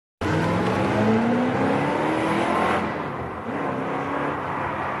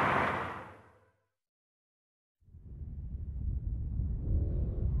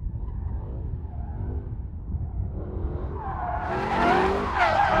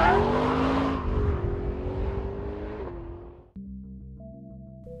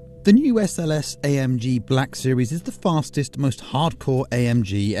The new SLS AMG Black Series is the fastest, most hardcore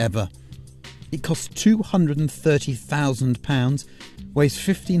AMG ever. It costs £230,000, weighs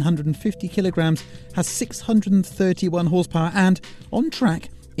 1,550 kilograms, has 631 horsepower and, on track,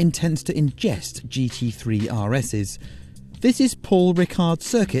 intends to ingest GT3 RS's. This is Paul Ricard's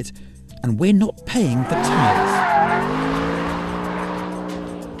circuit, and we're not paying for tyres.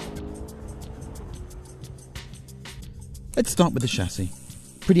 Let's start with the chassis.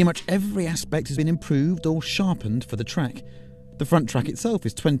 Pretty much every aspect has been improved or sharpened for the track. The front track itself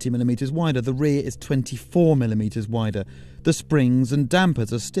is 20mm wider, the rear is 24mm wider. The springs and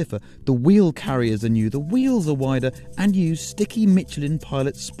dampers are stiffer, the wheel carriers are new, the wheels are wider and use sticky Michelin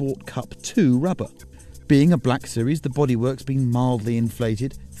Pilot Sport Cup 2 rubber. Being a Black Series, the bodywork's been mildly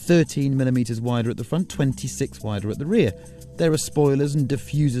inflated, 13mm wider at the front, 26 wider at the rear. There are spoilers and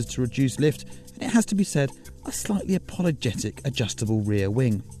diffusers to reduce lift, and it has to be said, a slightly apologetic adjustable rear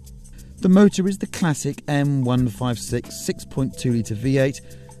wing. The motor is the classic M156 6.2 litre V8,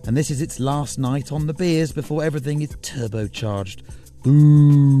 and this is its last night on the beers before everything is turbocharged.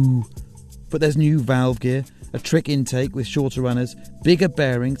 Boo! But there's new valve gear, a trick intake with shorter runners, bigger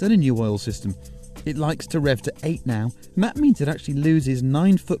bearings and a new oil system. It likes to rev to 8 now, and that means it actually loses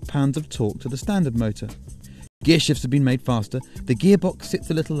 9 foot-pounds of torque to the standard motor. Gear shifts have been made faster, the gearbox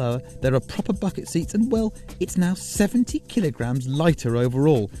sits a little lower, there are proper bucket seats and, well, it's now 70 kilograms lighter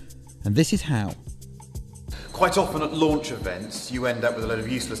overall. And this is how. Quite often at launch events you end up with a load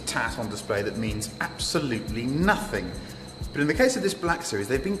of useless tat on display that means absolutely nothing. But in the case of this Black Series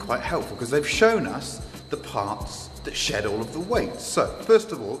they've been quite helpful because they've shown us the parts that shed all of the weight. So,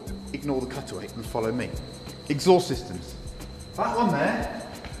 first of all, ignore the cutaway and follow me. Exhaust systems. That one there,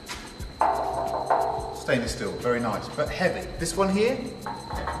 stainless steel, very nice, but heavy. This one here,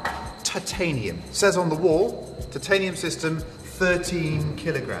 titanium. It says on the wall, titanium system, 13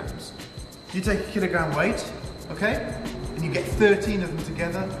 kilograms. You take a kilogram weight, okay, and you get 13 of them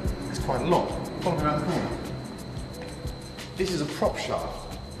together, it's quite a lot. Follow me around the corner. This is a prop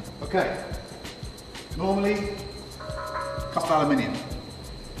shaft, okay. Normally, cast aluminium.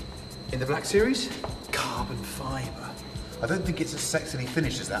 In the Black Series, carbon fibre. I don't think it's as sexily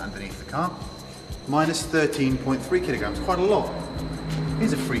finished as that underneath the car. Minus 13.3 kilograms, quite a lot.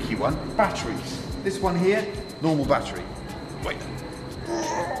 Here's a freaky one, batteries. This one here, normal battery. Wait.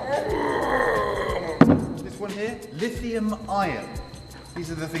 This one here, lithium ion. These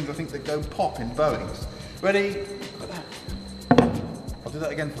are the things I think that go pop in Boeings. Ready? Look at that. I'll do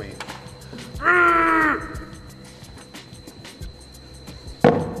that again for you.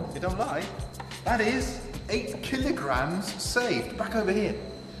 You don't lie. That is 8 kilograms saved. Back over here.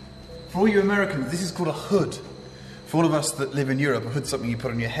 For all you Americans, this is called a hood. For all of us that live in Europe, a hood's something you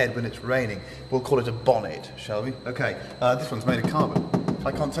put on your head when it's raining. We'll call it a bonnet, shall we? Okay, this one's made of carbon.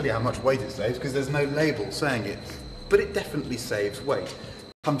 I can't tell you how much weight it saves because there's no label saying it. But it definitely saves weight.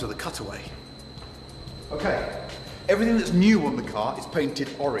 Come to the cutaway. Okay, everything that's new on the car is painted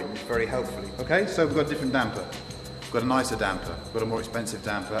orange very helpfully. Okay, so we've got a different damper. We've got a nicer damper, we've got a more expensive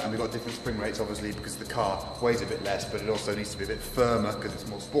damper, and we've got different spring rates obviously because the car weighs a bit less, but it also needs to be a bit firmer because it's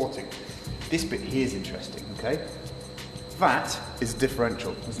more sporting. This bit here is interesting, okay? That is a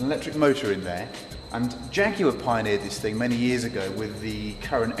differential. There's an electric motor in there, and Jaguar pioneered this thing many years ago with the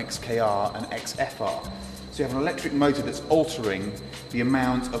current XKR and XFR. So you have an electric motor that's altering the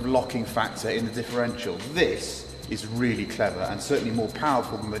amount of locking factor in the differential. This is really clever and certainly more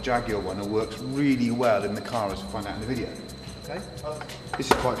powerful than the Jaguar one and works really well in the car, as we'll find out in the video. Okay? This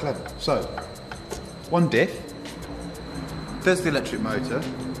is quite clever. So, one diff. There's the electric motor.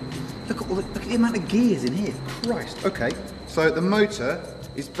 Look at the amount of gears in here. Christ. Okay, so the motor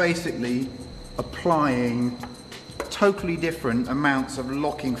is basically applying totally different amounts of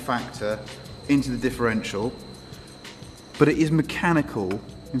locking factor into the differential, but it is mechanical.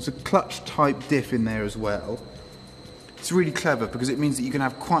 There's a clutch type diff in there as well. It's really clever because it means that you can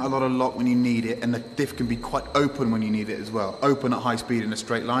have quite a lot of lock when you need it, and the diff can be quite open when you need it as well. Open at high speed in a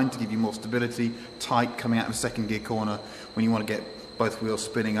straight line to give you more stability, tight coming out of a second gear corner when you want to get both wheels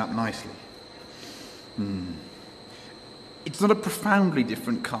spinning up nicely. It's not a profoundly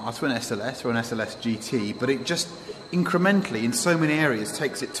different car to an SLS or an SLS GT, but it just incrementally in so many areas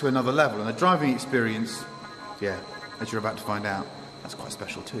takes it to another level, and the driving experience, yeah, as you're about to find out, that's quite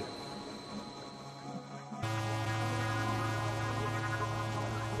special too.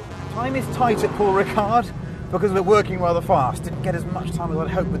 Time is tight at Paul Ricard because we're working rather fast. Didn't get as much time as I'd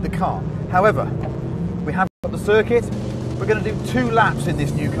hoped with the car. However, we have got the circuit. We're going to do 2 laps in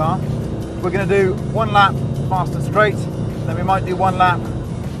this new car. We're going to do 1 lap fast and straight, then we might do 1 lap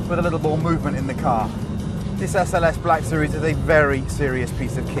with a little more movement in the car. This SLS Black Series is a very serious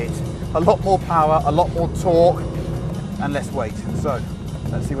piece of kit. A lot more power, a lot more torque, and less weight. So,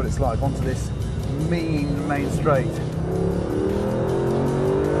 let's see what it's like onto this mean main straight.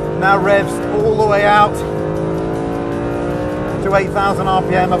 Now revs all the way out to 8,000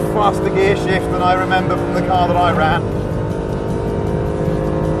 RPM, a faster gear shift than I remember from the car that I ran.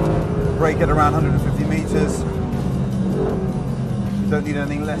 Brake at around 150 metres. You don't need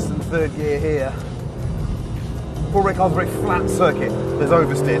anything less than third gear here. Full rate car's a very flat circuit. There's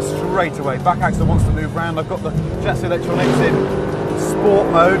oversteer straight away. Back axle wants to move around. I've got the chassis electronics in sport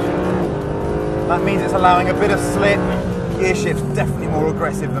mode. That means it's allowing a bit of slip. Gear shift's definitely more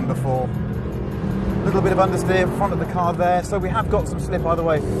aggressive than before. A little bit of understeer in front of the car there, so we have got some slip either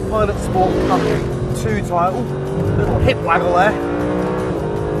way. Pilot Sport Country 2 tyre. Ooh, little hip waggle there.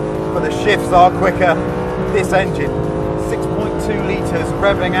 But the shifts are quicker. This engine, 6.2 litres,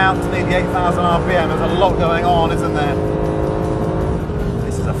 revving out to nearly 8,000 RPM. There's a lot going on, isn't there?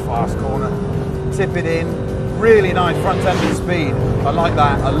 This is a fast corner. Tip it in. Really nice front ending speed. I like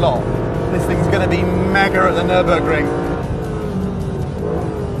that a lot. This thing's going to be mega at the Nürburgring.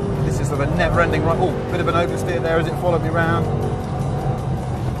 This is sort of a never-ending run. Oh, bit of an oversteer there as it followed me round.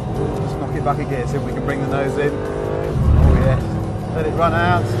 Let's knock it back a gear, see if we can bring the nose in. Oh yes. Let it run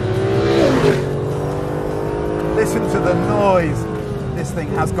out. Listen to the noise. This thing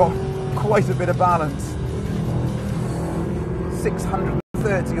has got quite a bit of balance.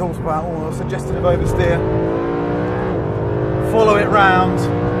 630 horsepower, or suggestive oversteer. Follow it round.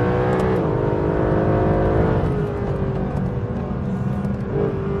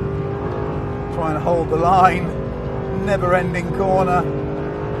 Trying to hold the line. Never-ending corner.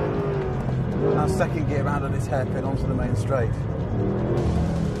 Now second gear round on this hairpin onto the main straight.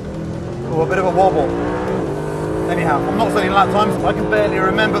 Oh, a bit of a wobble. Anyhow, I'm not setting lap times, I can barely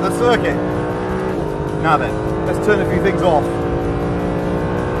remember the circuit. Now then, let's turn a few things off.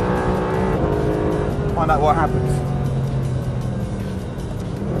 Find out what happens.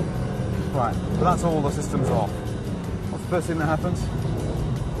 Right, so that's all the systems off. What's the first thing that happens?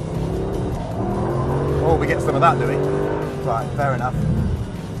 Oh, we get some of that, do we? Right, fair enough.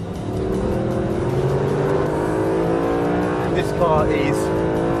 This car is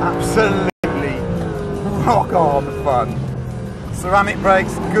absolutely rock on fun. Ceramic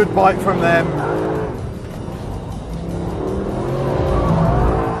brakes, good bite from them.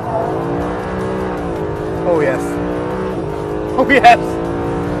 Oh yes. Oh yes.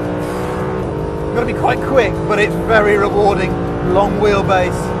 Got to be quite quick, but it's very rewarding. Long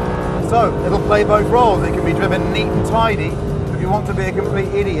wheelbase. So it'll play both roles. It can be driven neat and tidy. If you want to be a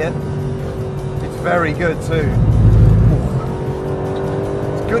complete idiot, it's very good too.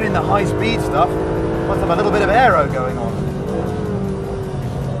 It's good in the high speed stuff. Must have a little bit of aero going on.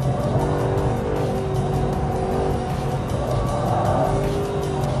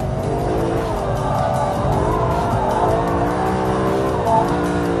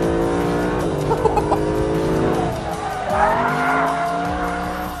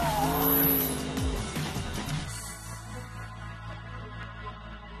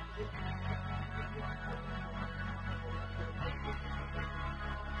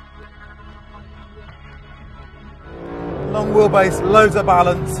 Long wheelbase, loads of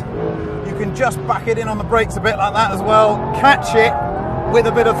balance. You can just back it in on the brakes a bit like that as well. Catch it with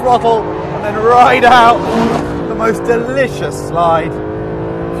a bit of throttle and then ride out the most delicious slide.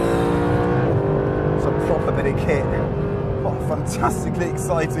 It's a proper bit of kit. What a fantastically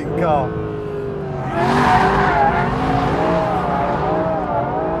exciting car.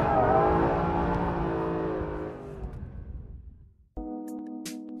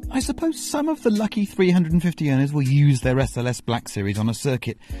 I suppose some of the lucky 350 owners will use their SLS Black Series on a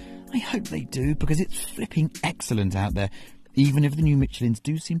circuit. I hope they do, because it's flipping excellent out there, even if the new Michelins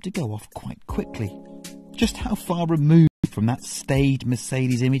do seem to go off quite quickly. Just how far removed from that staid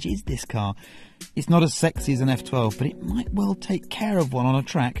Mercedes image is this car? It's not as sexy as an F12, but it might well take care of one on a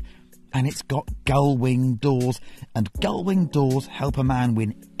track. And it's got gull-wing doors, and gull-wing doors help a man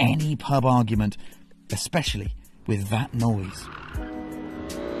win any pub argument, especially with that noise.